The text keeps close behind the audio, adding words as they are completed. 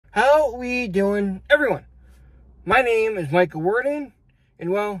How we doing, everyone? My name is Michael Worden, and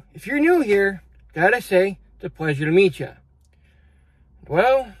well, if you're new here, gotta say, it's a pleasure to meet you.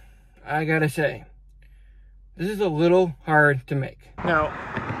 Well, I gotta say, this is a little hard to make. Now,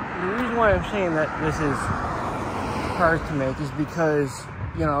 the reason why I'm saying that this is hard to make is because,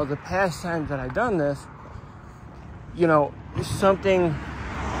 you know, the past times that I've done this, you know, something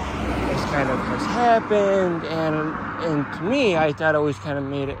has happened, and to me, I thought it always kind of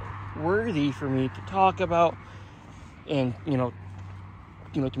made it worthy for me to talk about, and you know,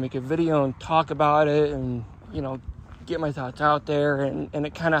 to make a video and talk about it, and you know, get my thoughts out there, and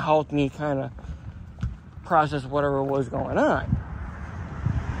it kind of helped me kind of process whatever was going on.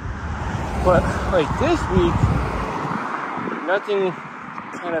 But like this week, nothing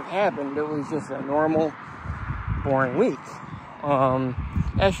kind of happened. It was just a normal, boring week.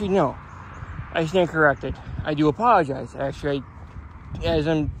 Actually, no. I stand corrected. I do apologize. Actually, as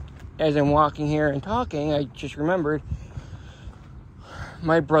I'm walking here and talking, I just remembered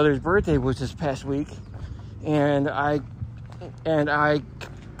my brother's birthday was this past week, and I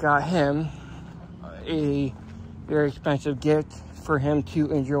got him a very expensive gift for him to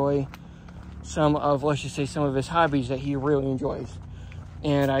enjoy some of, let's just say, some of his hobbies that he really enjoys.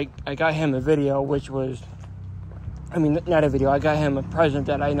 And I got him a video, which was, I mean, not a video, I got him a present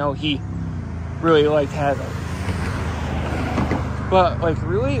that I know he really liked having. But like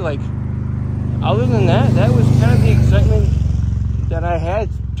really, like other than that, that was kind of the excitement that I had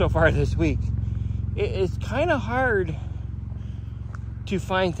so far this week. It's kind of hard to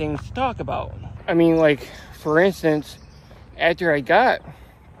find things to talk about. I mean, like for instance, after I got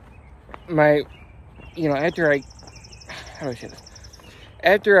my, you know, after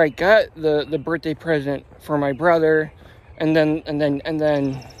I got the birthday present for my brother, and then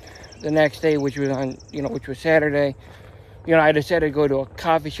the next day, which was Saturday, you know, I decided to go to a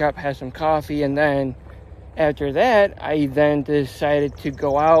coffee shop, have some coffee, and then after that, I then decided to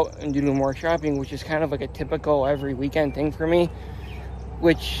go out and do more shopping, which is kind of like a typical every weekend thing for me,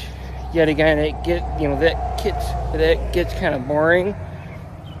 which, yet again, that gets kind of boring,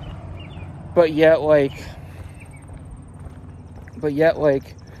 but yet,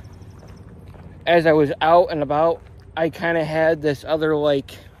 as I was out and about, I kind of had this other,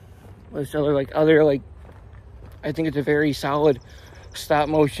 I think it's a very solid stop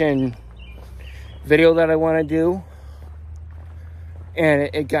motion video that I want to do, and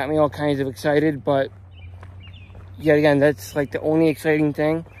it got me all kinds of excited, but yet again, that's like the only exciting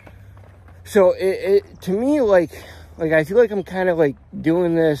thing. So it to me, like I feel like I'm kind of like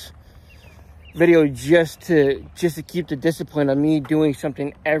doing this video just to keep the discipline of me doing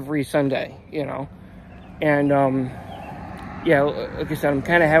something every Sunday, you know. And yeah, like I said, I'm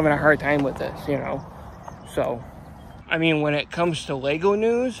kind of having a hard time with this, you know. So I mean, when it comes to Lego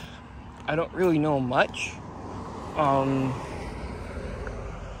news, I don't really know much.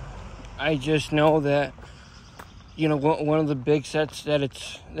 I just know that, you know, one of the big sets that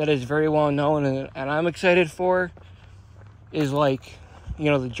is very well known and I'm excited for is, like, you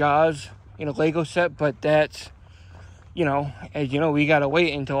know, the Jaws, you know, Lego set, but that's, you know, as you know, we gotta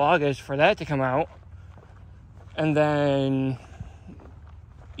wait until August for that to come out. And then,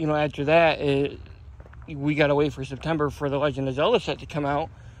 you know, after that, we gotta wait for September for the Legend of Zelda set to come out.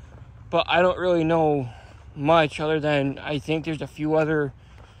 But I don't really know much other than I think there's a few other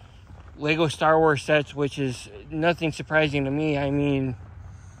Lego Star Wars sets, which is nothing surprising to me. I mean,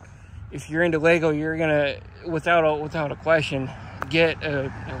 if you're into Lego, you're gonna, without a question, get a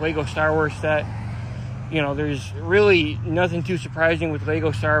Lego Star Wars set. You know, there's really nothing too surprising with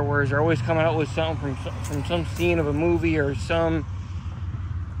Lego Star Wars. They're always coming out with something from some scene of a movie or some,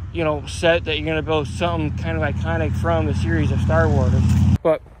 you know, set that you're going to build something kind of iconic from the series of Star Wars.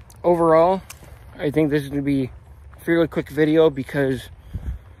 But overall, I think this is going to be a fairly quick video because,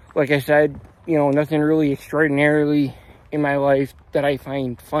 like I said, you know, nothing really extraordinarily in my life that I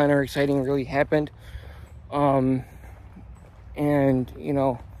find fun or exciting really happened. And, you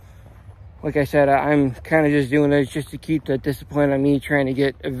know, like I said, I'm kind of just doing this just to keep the discipline of me trying to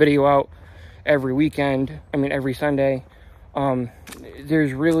get a video out every Sunday.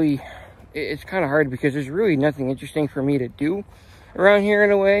 There's really, it's kind of hard because there's really nothing interesting for me to do around here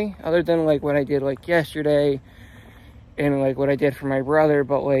in a way, other than like what I did like yesterday and like what I did for my brother,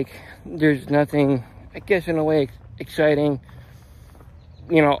 but like there's nothing, I guess, in a way exciting,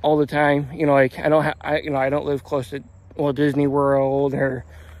 you know, all the time. You know, like I don't live close to Walt Disney World or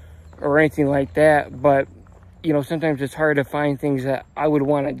anything like that, but you know, sometimes it's hard to find things that I would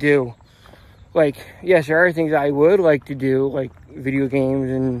want to do. Like, yes, there are things I would like to do, like video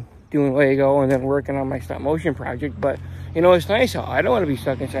games and doing Lego and then working on my stop motion project, but you know, it's nice out. I don't want to be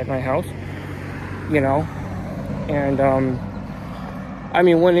stuck inside my house, you know. And I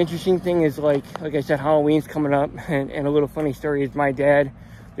mean, one interesting thing is, like I said, Halloween's coming up, and a little funny story is my dad,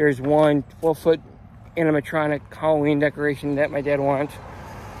 there's one 12-foot animatronic Halloween decoration that my dad wants,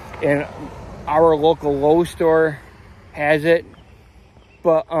 and our local Lowe's store has it,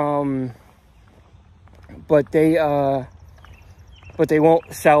 but they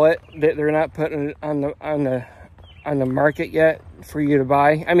won't sell it. They're not putting it on the market yet for you to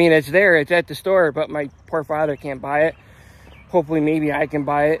buy. I mean, it's there, it's at the store, but my poor father can't buy it. Hopefully maybe I can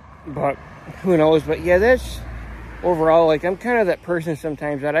buy it, but who knows. But yeah, that's overall, like, I'm kind of that person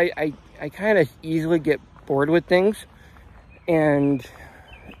sometimes that I kind of easily get bored with things, and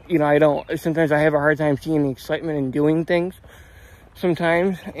you know, sometimes I have a hard time seeing the excitement in doing things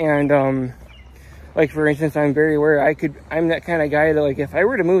sometimes. And like, for instance, I'm very aware I'm that kind of guy that, like, if I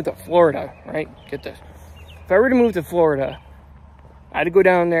were to move to Florida, right, get this, if I were to move to Florida, I'd go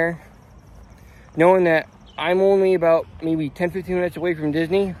down there knowing that I'm only about maybe 10-15 minutes away from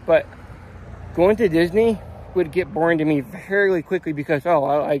Disney, but going to Disney would get boring to me fairly quickly because, oh,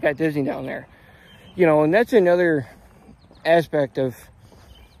 I got Disney down there, you know. And that's another aspect of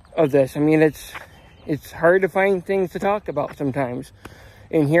this. I mean, it's hard to find things to talk about sometimes,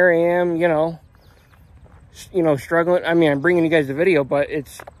 and here I am, you know, struggling. I mean, I'm bringing you guys the video, but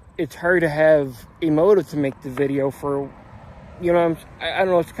it's hard to have a motive to make the video for, you know, I don't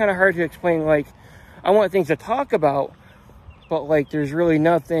know, it's kind of hard to explain. Like, I want things to talk about, but, like, there's really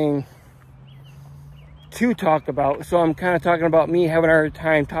nothing to talk about. So I'm kind of talking about me having a hard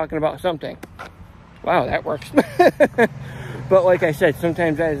time talking about something. Wow, that works. But like I said,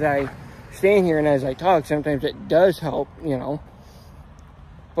 sometimes as I stand here and as I talk, sometimes it does help, you know.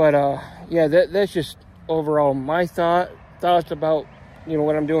 But yeah, that's just overall my thoughts about, you know,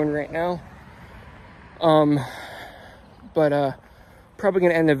 what I'm doing right now. But probably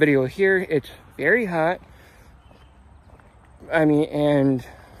gonna end the video here. It's very hot. I mean, and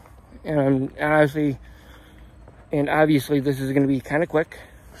obviously this is going to be kind of quick.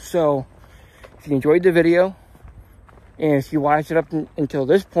 So if you enjoyed the video, and if you watched it up until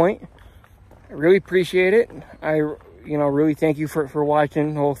this point, I really appreciate it. I, you know, really thank you for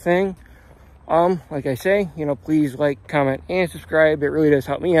watching the whole thing. Like I say, you know, please like, comment, and subscribe. It really does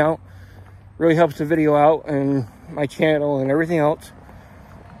help me out. Really helps the video out and my channel and everything else.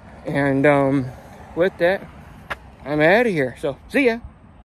 And with that, I'm out of here. So see ya.